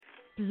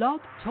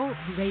Blog Talk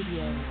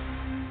Radio.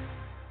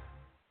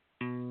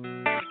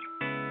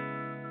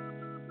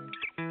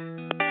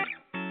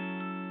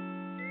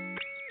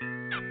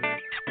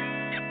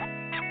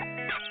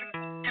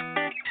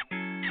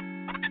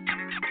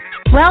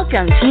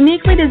 Welcome to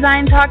Uniquely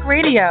Designed Talk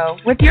Radio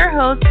with your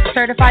host,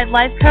 certified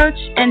life coach,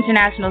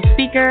 international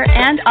speaker,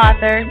 and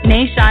author,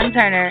 Nashawn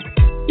Turner.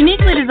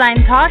 Uniquely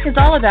Designed Talk is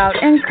all about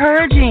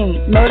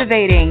encouraging,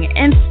 motivating,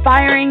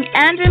 inspiring,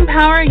 and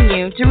empowering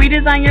you to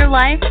redesign your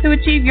life to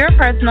achieve your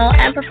personal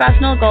and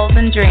professional goals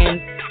and dreams.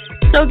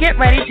 So get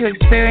ready to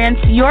experience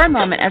your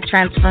moment of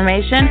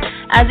transformation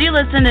as you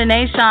listen to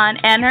Nashawn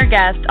and her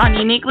guest on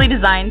Uniquely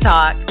Designed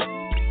Talk.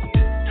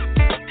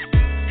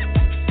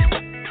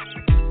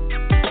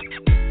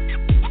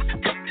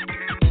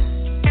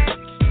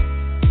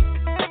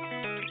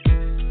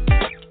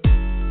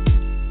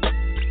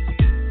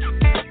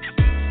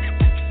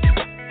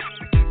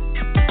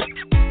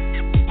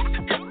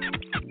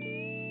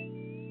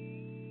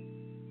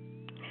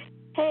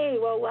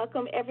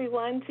 Welcome,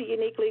 everyone, to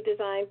Uniquely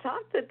Designed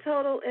Talk, the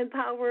Total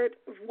Empowered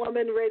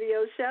Woman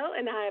radio show,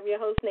 and I am your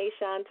host,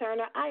 Nashawn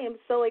Turner. I am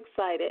so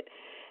excited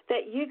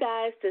that you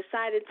guys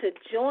decided to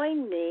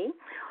join me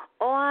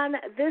on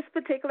this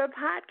particular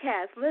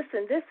podcast.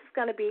 Listen, this is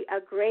going to be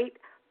a great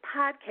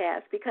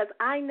podcast because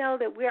I know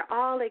that we're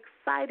all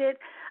excited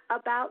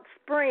about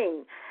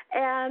spring,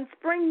 and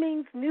spring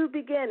means new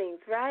beginnings,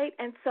 right?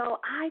 And so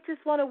I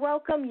just want to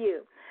welcome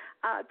you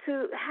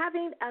to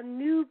having a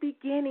new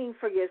beginning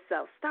for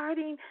yourself,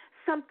 starting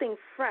something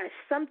fresh,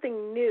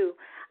 something new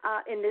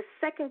in this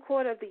second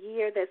quarter of the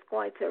year that's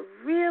going to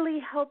really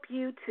help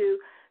you to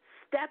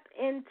step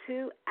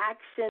into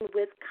action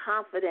with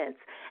confidence.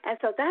 And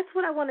so that's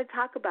what I want to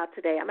talk about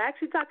today. I'm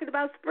actually talking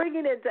about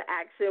springing into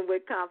action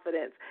with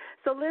confidence.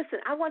 So listen,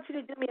 I want you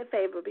to do me a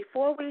favor.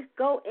 Before we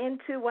go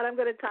into what I'm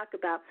going to talk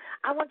about,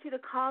 I want you to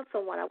call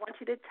someone. I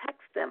want you to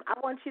text them. I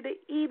want you to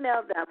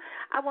email them.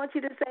 I want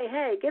you to say,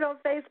 hey, get on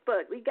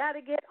Facebook. We got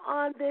to get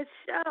on this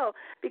show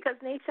because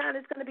Nashawn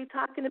is going to be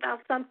talking about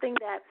something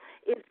that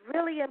is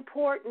really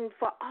important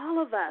for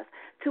all of us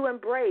to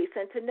embrace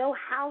and to know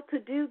how to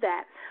do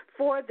that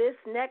for this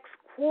next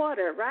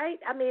quarter, right?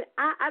 I mean,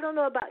 I don't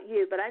know about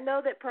you, but I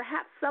know that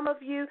perhaps some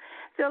of you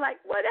feel like,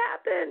 what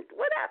happened?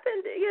 What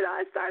happened? You know,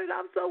 I started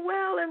off so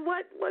well, and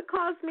what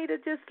caused me to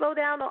just slow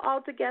down or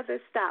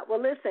altogether stop? Well,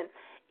 listen,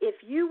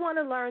 if you want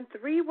to learn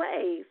 3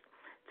 ways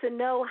to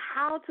know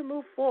how to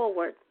move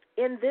forward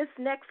in this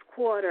next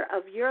quarter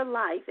of your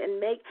life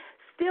and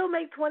still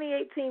make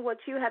 2018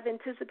 what you have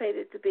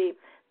anticipated to be,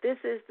 this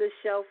is the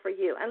show for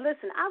you. And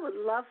listen, I would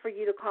love for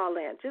you to call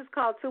in. Just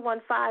call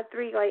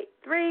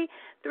 215-383-3846.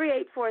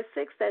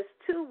 That's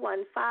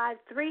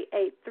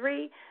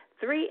 215-383-3846.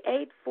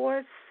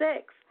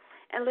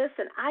 And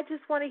listen, I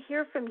just want to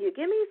hear from you.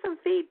 Give me some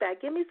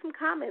feedback. Give me some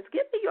comments.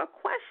 Give me your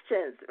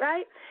questions,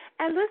 right?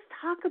 And let's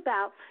talk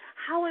about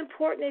how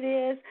important it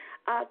is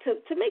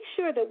to make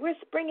sure that we're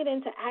springing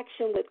into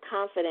action with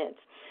confidence.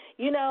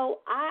 You know,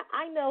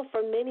 I know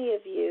for many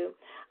of you,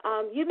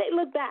 you may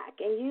look back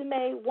and you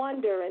may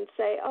wonder and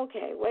say,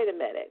 okay, wait a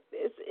minute,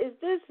 is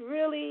this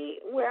really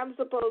where I'm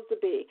supposed to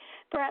be?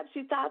 Perhaps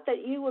you thought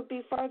that you would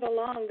be further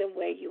along than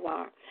where you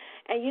are.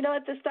 And, you know,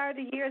 at the start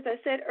of the year, as I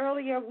said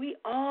earlier, we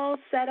all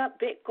set up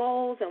big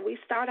goals and we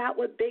start out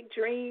with big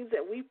dreams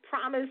and we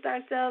promised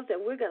ourselves that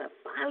we're going to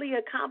finally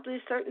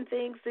accomplish certain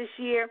things this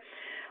year.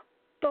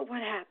 But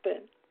what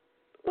happened?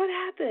 What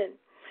happened?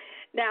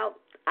 Now,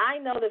 I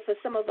know that for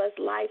some of us,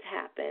 life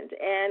happened,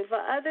 and for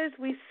others,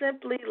 we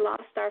simply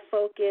lost our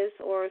focus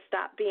or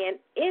stopped being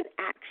in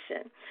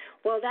action.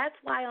 Well, that's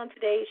why on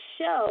today's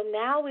show,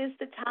 now is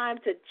the time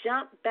to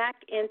jump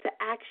back into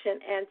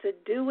action and to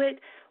do it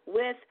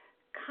with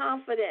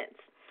confidence.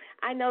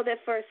 I know that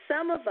for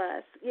some of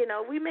us, you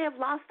know, we may have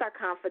lost our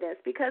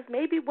confidence because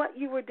maybe what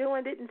you were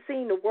doing didn't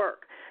seem to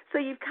work. So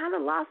you've kind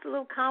of lost a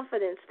little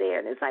confidence there.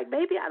 And it's like,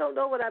 maybe I don't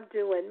know what I'm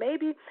doing.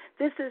 Maybe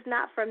this is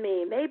not for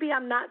me. Maybe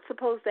I'm not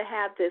supposed to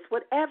have this.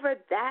 Whatever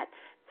that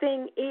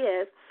thing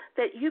is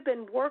that you've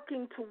been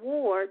working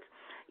towards,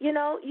 you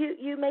know,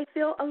 you may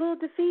feel a little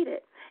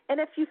defeated.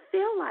 And if you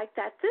feel like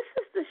that, this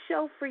is the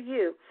show for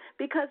you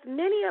because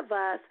many of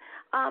us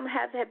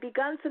have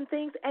begun some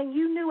things, and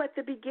you knew at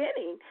the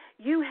beginning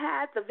you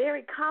had the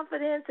very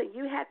confidence and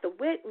you had the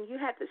wit and you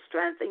had the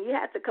strength and you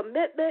had the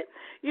commitment,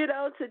 you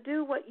know, to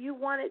do what you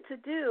wanted to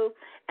do.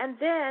 And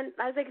then,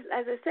 as I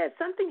said,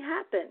 something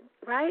happened,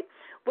 right?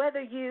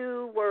 Whether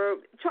you were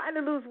trying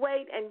to lose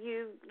weight and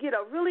you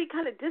know, really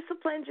kind of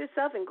disciplined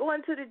yourself and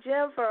going to the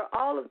gym for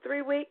all of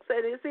 3 weeks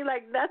and it seemed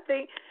like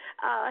nothing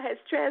has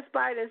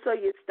transpired and so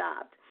you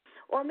stopped.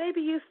 Or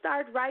maybe you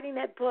started writing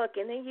that book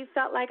and then you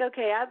felt like,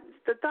 okay,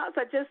 the thoughts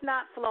are just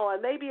not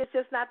flowing. Maybe it's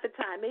just not the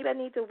time. Maybe I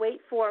need to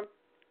wait for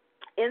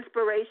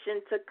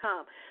inspiration to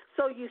come.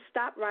 so you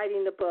stopped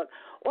writing the book.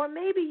 Or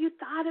maybe you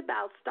thought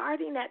about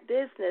starting that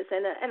business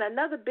and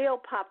another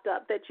bill popped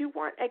up that you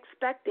weren't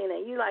expecting,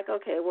 and you're like,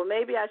 okay, well,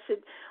 maybe I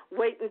should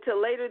wait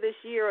until later this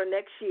year or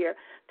next year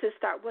to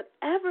start.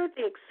 Whatever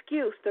the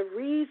excuse, the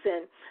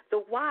reason,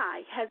 the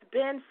why has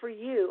been for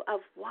you of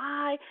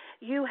why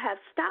you have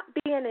stopped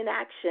being in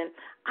action,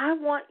 I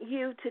want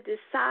you to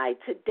decide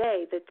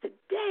today that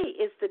today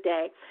is the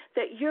day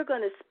that you're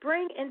going to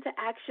spring into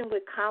action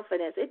with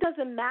confidence. It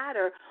doesn't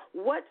matter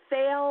what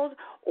failed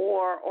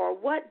or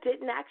what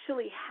didn't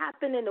actually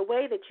happen in the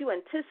way that you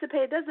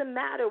anticipated. It doesn't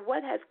matter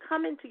what has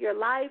come into your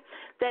life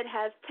that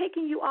has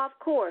taken you off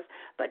course.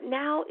 But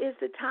now is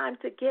the time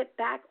to get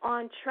back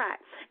on track.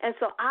 And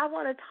so I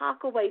want to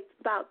talk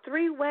about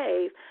 3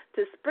 ways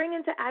to spring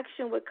into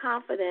action with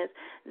confidence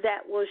that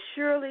will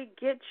surely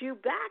get you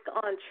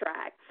back on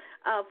track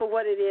for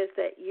what it is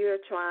that you're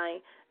trying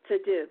to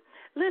do.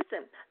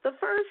 Listen, the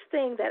first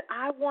thing that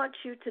I want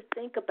you to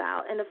think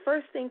about, and the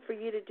first thing for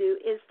you to do,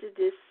 is to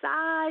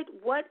decide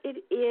what it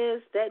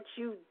is that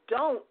you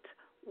don't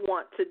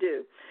want to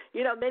do.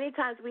 You know, many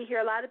times we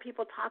hear a lot of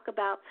people talk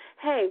about,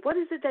 hey, what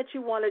is it that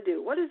you want to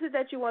do? What is it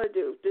that you want to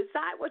do?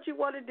 Decide what you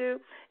want to do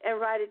and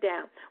write it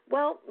down.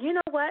 Well, you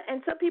know what?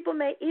 And some people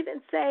may even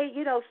say,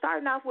 you know,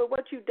 starting off with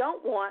what you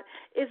don't want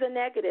is a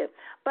negative.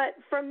 But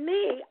for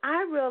me,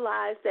 I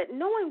realize that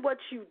knowing what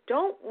you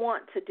don't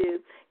want to do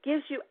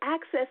gives you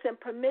access and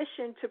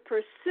permission to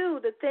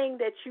pursue the thing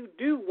that you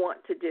do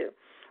want to do,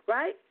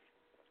 right?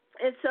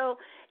 And so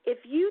if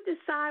you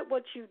decide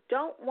what you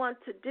don't want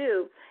to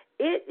do,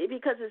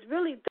 because it's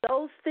really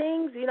those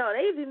things, you know,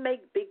 they even may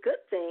be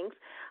good things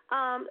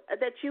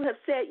that you have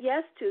said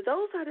yes to.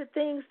 Those are the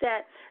things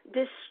that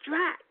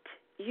distract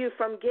you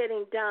from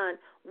getting done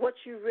what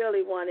you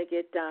really want to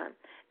get done.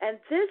 And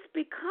this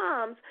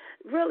becomes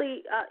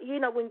really,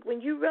 you know,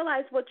 when you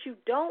realize what you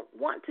don't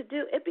want to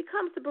do, it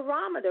becomes the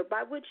barometer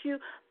by which you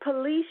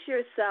police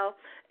yourself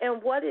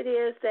and what it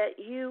is that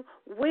you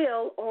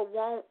will or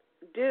won't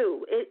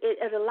do.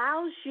 It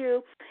allows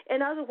you,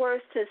 in other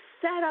words, to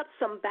set up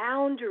some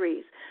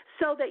boundaries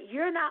so that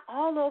you're not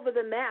all over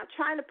the map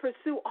trying to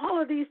pursue all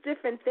of these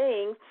different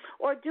things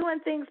or doing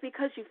things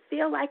because you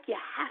feel like you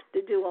have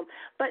to do them,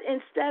 but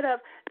instead of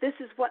this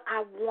is what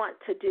I want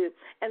to do,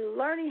 and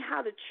learning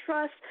how to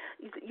trust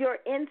your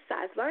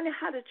insights, learning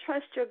how to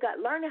trust your gut,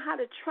 learning how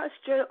to trust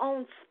your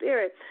own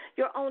spirit,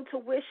 your own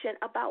tuition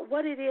about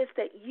what it is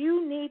that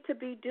you need to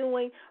be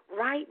doing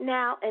right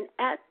now and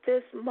at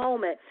this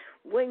moment.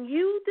 When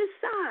you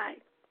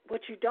decide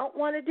what you don't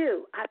want to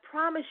do, I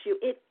promise you,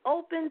 it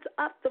opens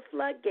up the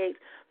floodgates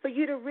for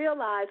you to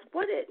realize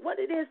what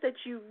it is that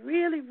you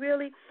really,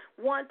 really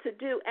want to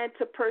do and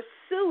to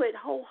pursue it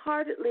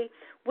wholeheartedly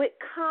with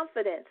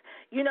confidence.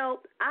 You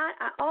know,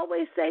 I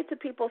always say to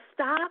people,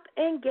 stop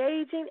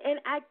engaging in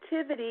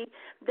activity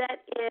that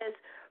is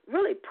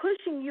really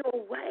pushing you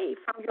away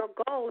from your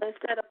goal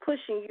instead of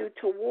pushing you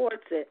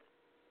towards it.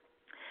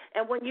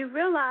 And when you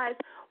realize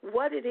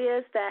what it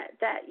is that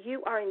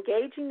you are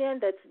engaging in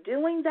that's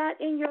doing that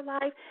in your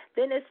life,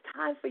 then it's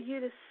time for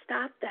you to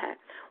stop that.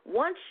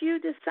 Once you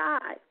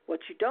decide what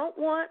you don't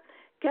want,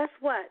 guess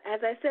what? As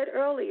I said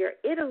earlier,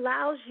 it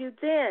allows you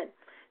then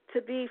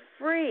to be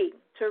free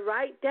to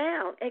write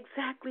down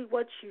exactly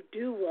what you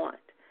do want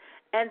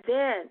and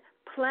then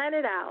plan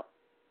it out.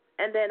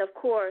 And then, of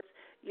course,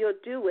 you'll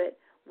do it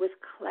with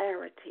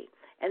clarity.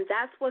 And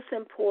that's what's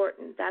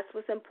important. That's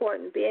what's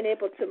important, being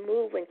able to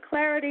move in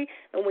clarity.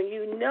 And when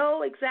you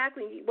know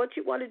exactly what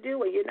you want to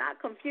do and you're not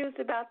confused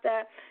about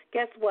that,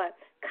 guess what?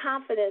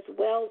 Confidence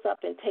wells up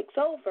and takes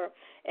over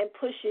and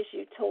pushes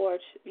you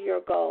towards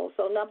your goal.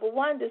 So, number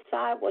 1,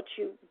 decide what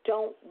you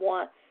don't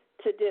want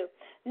to do.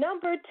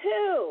 Number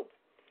 2,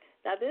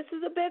 now this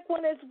is a big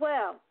one as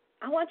well.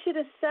 I want you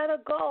to set a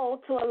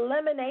goal to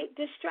eliminate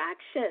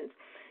distractions.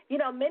 You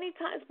know, many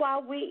times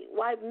why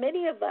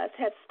many of us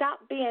have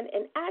stopped being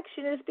in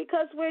action is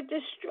because we're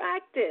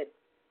distracted,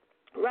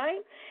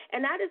 right?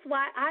 And that is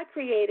why I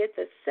created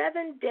the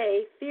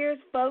 7-day Fierce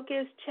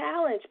Focus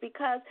Challenge,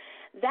 because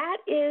that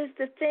is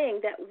the thing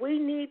that we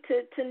need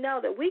to know,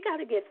 that we got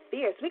to get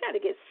fierce. We got to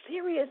get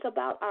serious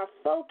about our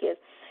focus.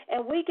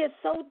 And we get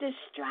so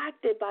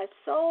distracted by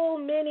so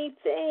many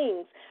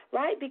things,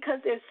 right? Because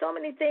there's so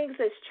many things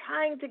that's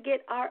trying to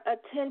get our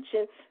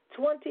attention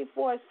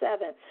 24/7.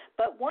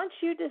 But once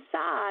you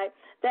decide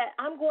that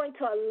I'm going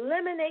to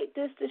eliminate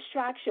this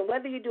distraction,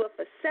 whether you do it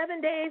for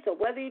 7 days or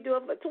whether you do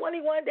it for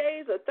 21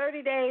 days or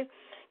 30 days,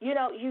 you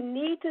know, you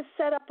need to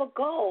set up a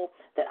goal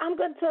that I'm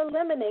going to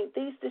eliminate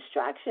these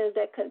distractions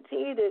that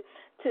continue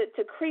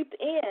to creep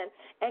in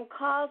and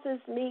causes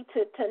me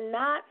to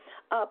not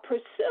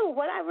pursue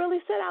what I really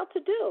set out to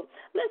do.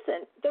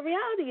 Listen, the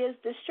reality is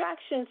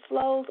distraction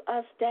slows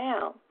us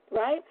down,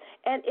 right?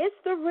 And it's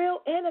the real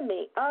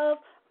enemy of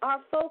our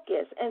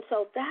focus. And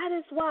so that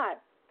is why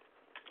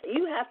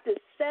you have to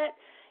set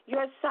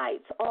your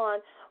sights on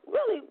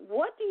really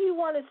what do you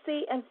want to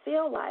see and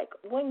feel like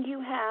when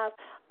you have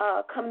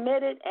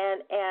committed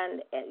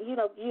and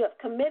you have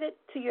committed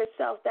to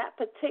yourself that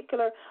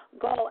particular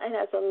goal and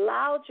has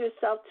allowed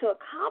yourself to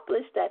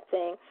accomplish that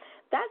thing.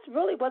 That's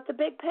really what the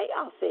big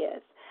payoff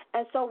is.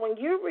 And so when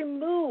you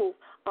remove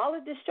all the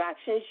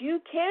distractions, you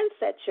can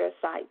set your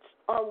sights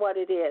on what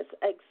it is,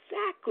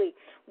 exactly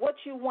what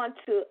you want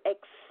to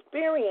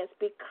experience,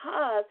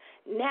 because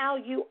now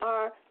you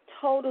are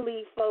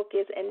totally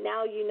focused and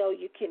now you know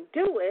you can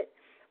do it,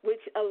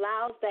 which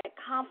allows that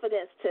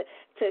confidence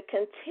to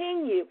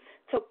continue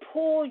to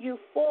pull you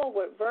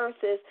forward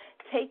versus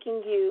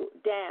taking you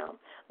down.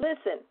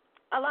 Listen,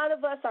 a lot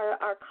of us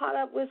are caught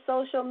up with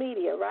social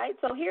media, right?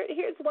 So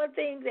here's one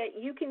thing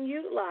that you can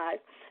utilize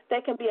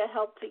that can be a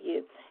help to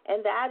you,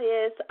 and that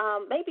is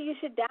maybe you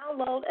should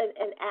download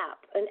an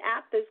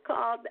app that's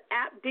called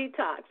App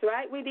Detox,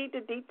 right? We need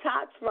to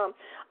detox from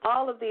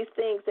all of these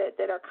things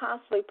that are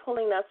constantly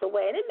pulling us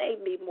away, and it may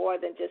be more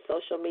than just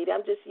social media.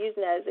 I'm just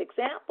using that as an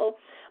example,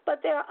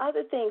 but there are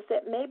other things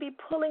that may be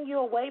pulling you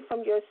away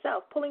from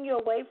yourself, pulling you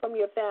away from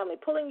your family,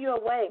 pulling you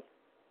away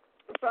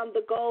from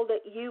the goal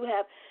that you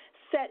have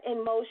set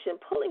in motion,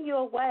 pulling you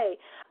away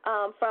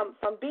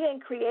from being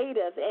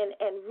creative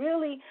and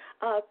really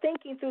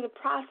thinking through the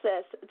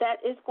process that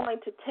is going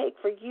to take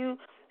for you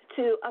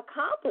to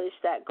accomplish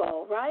that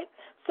goal, right?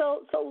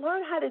 So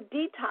learn how to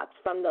detox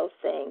from those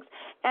things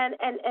and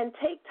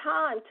take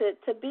time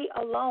to be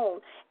alone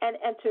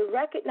and to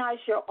recognize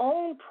your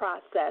own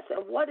process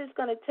and what it's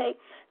going to take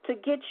to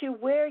get you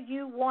where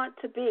you want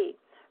to be.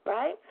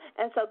 Right?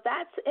 And so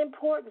that's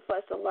important for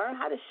us to learn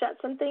how to shut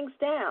some things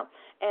down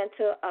and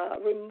to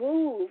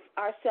remove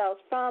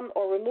ourselves from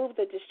or remove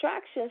the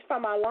distractions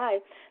from our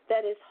life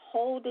that is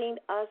holding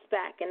us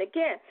back. And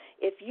again,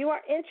 if you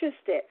are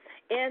interested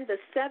in the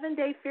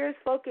 7-Day Fierce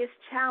Focus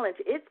Challenge,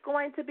 it's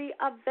going to be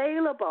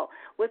available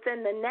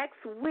within the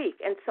next week.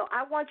 And so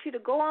I want you to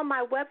go on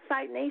my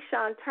website,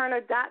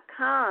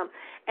 NayshawnTurner.com,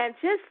 and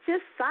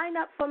just sign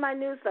up for my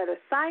newsletter.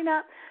 Sign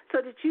up so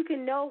that you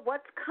can know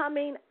what's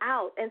coming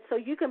out and so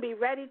you can be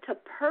ready to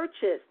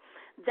purchase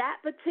that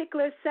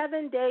particular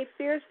 7-Day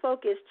Fierce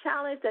Focus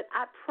Challenge that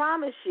I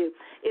promise you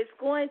is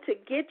going to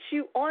get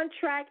you on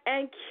track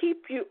and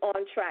keep you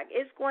on track.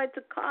 It's going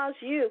to cause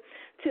you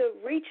to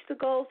reach the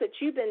goals that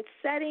you've been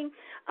setting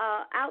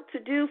out to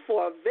do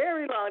for a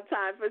very long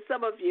time for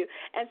some of you.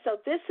 And so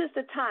this is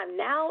the time.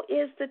 Now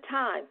is the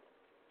time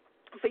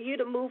for you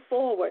to move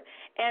forward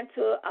and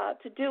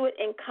to do it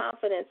in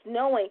confidence,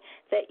 knowing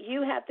that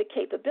you have the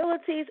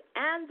capabilities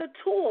and the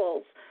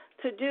tools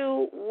to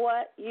do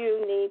what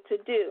you need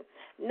to do.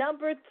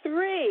 Number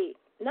three,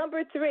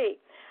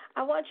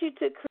 I want you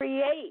to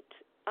create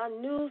a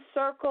new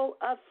circle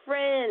of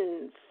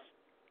friends.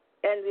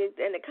 And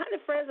the kind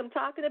of friends I'm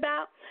talking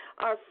about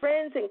are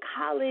friends and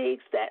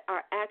colleagues that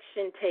are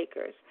action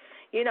takers.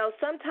 You know,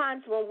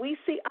 sometimes when we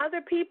see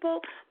other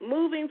people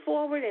moving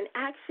forward in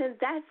action,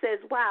 that says,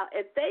 wow,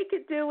 if they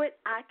could do it,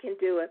 I can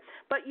do it.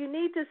 But you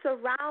need to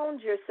surround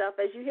yourself,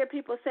 as you hear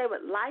people say,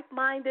 with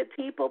like-minded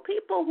people,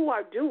 people who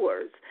are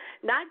doers,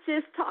 not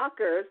just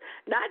talkers,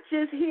 not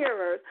just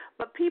hearers,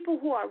 but people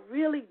who are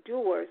really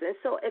doers. And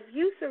so if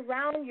you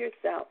surround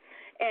yourself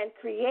and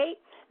create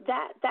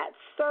that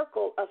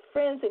circle of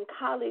friends and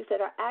colleagues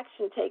that are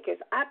action takers,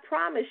 I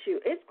promise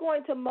you, it's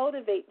going to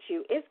motivate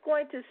you. It's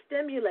going to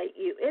stimulate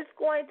you. It's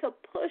going to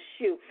push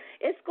you.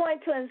 It's going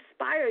to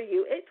inspire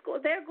you.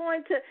 They're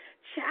going to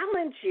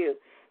challenge you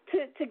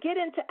to get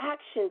into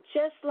action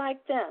just like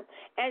them.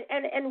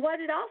 And what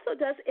it also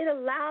does, it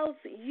allows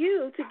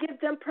you to give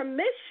them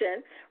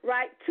permission,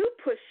 right, to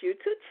push you,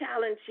 to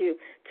challenge you,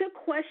 to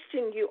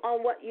question you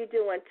on what you're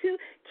doing, to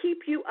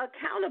keep you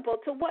accountable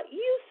to what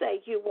you say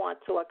you want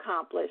to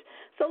accomplish.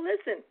 So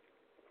listen,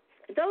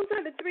 those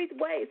are the 3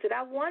 ways that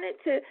I wanted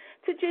to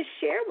just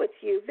share with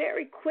you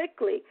very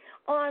quickly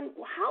on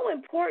how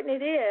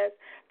important it is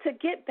to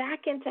get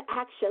back into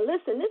action.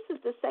 Listen, this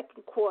is the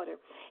second quarter,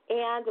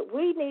 and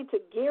we need to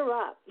gear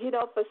up,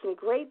 for some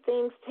great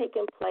things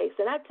taking place.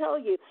 And I tell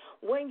you,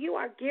 when you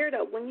are geared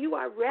up, when you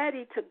are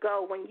ready to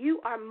go, when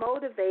you are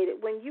motivated,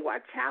 when you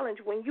are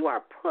challenged, when you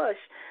are pushed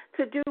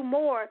to do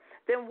more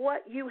than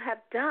what you have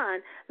done,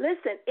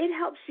 listen, it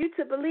helps you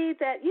to believe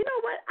that, you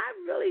know what,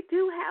 I really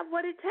do have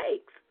what it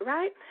takes,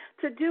 right,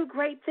 to do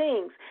great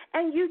things.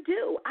 And you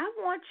do. I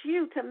want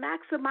you to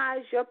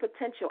maximize your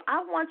potential. I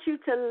want you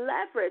to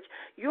leverage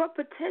your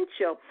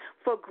potential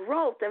for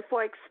growth and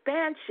for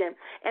expansion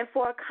and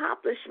for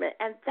accomplishment.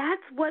 And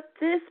that's what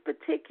this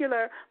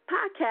particular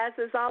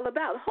podcast is all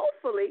about.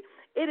 Hopefully,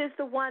 it is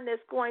the one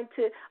that's going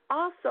to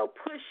also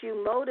push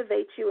you,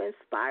 motivate you,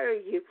 inspire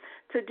you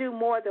to do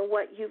more than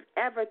what you've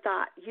ever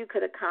thought you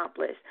could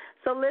accomplish.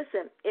 So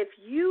listen, if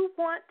you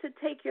want to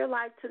take your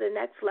life to the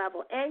next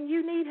level and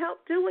you need help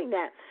doing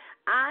that,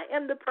 I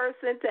am the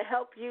person to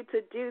help you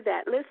to do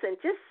that. Listen,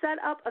 just set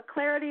up a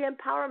Clarity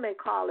Empowerment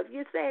call. If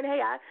you're saying,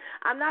 hey,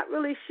 I'm not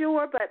really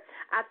sure, but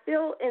I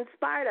feel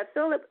inspired, I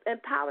feel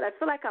empowered, I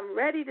feel like I'm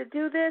ready to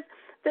do this,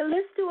 then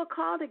let's do a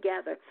call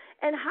together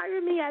and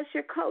hire me as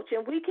your coach,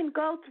 and we can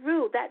go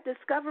through that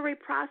discovery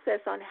process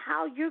on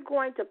how you're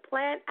going to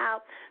plan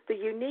out the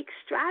unique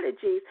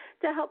strategies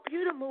to help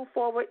you to move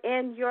forward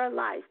in your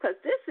life, because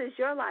this is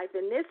your life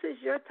and this is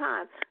your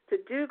time to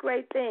do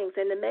great things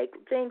and to make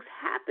things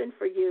happen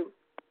for you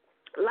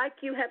like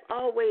you have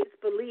always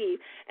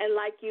believed and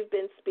like you've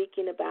been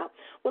speaking about.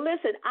 Well,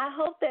 listen, I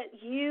hope that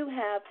you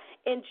have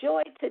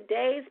enjoyed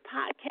today's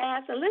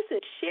podcast. And listen,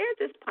 share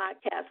this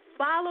podcast.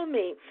 Follow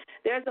me.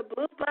 There's a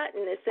blue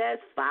button that says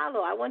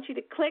follow. I want you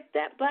to click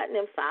that button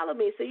and follow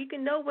me so you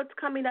can know what's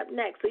coming up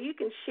next, so you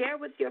can share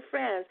with your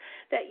friends,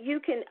 that you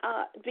can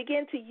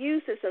begin to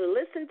use this and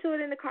listen to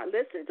it in the car.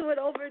 Listen to it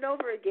over and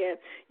over again.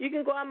 You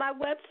can go on my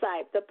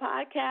website. The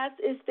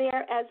podcast is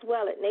there as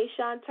well at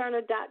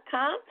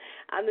NayshawnTurner.com.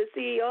 I'm the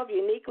CEO of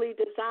Uniquely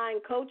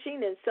Designed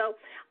Coaching, and so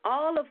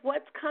all of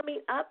what's coming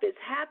up is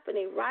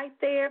happening right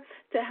there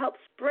to help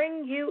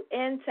spring you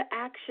into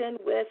action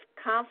with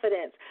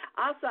confidence.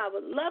 Also, I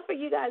would love for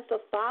you guys to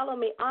follow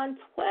me on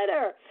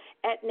Twitter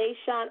at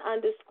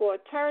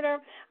Nashon_Turner.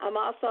 I'm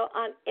also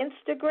on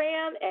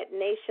Instagram at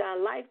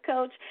Nashon Life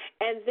Coach,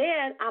 and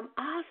then I'm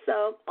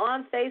also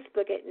on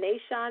Facebook at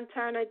Nashon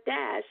Turner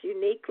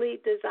Uniquely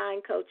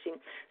Designed Coaching.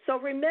 So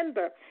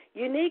remember,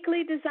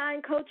 Uniquely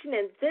Designed Coaching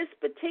in this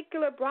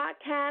particular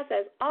broadcast,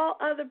 as all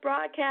other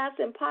broadcasts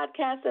and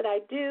podcasts that I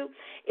do,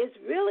 is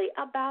really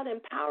about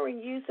empowering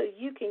you so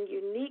you can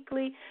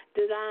uniquely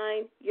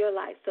design your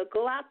life. So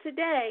go out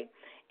today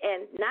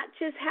and not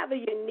just have a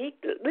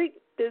uniquely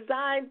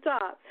designed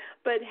talk,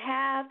 but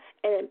have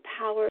an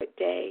empowered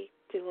day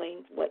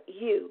doing what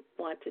you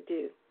want to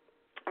do.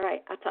 All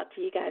right, I'll talk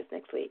to you guys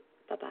next week.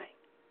 Bye-bye.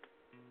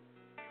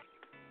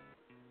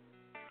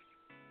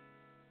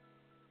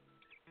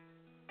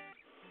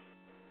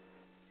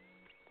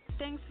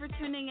 Thanks for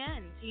tuning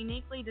in to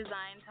Uniquely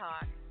Designed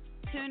Talk.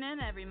 Tune in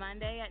every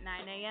Monday at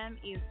 9 a.m.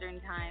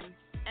 Eastern Time.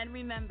 And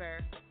remember,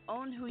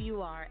 own who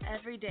you are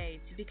every day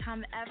to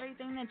become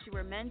everything that you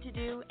were meant to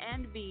do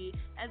and be,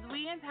 as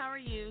we empower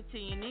you to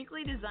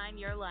uniquely design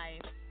your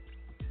life.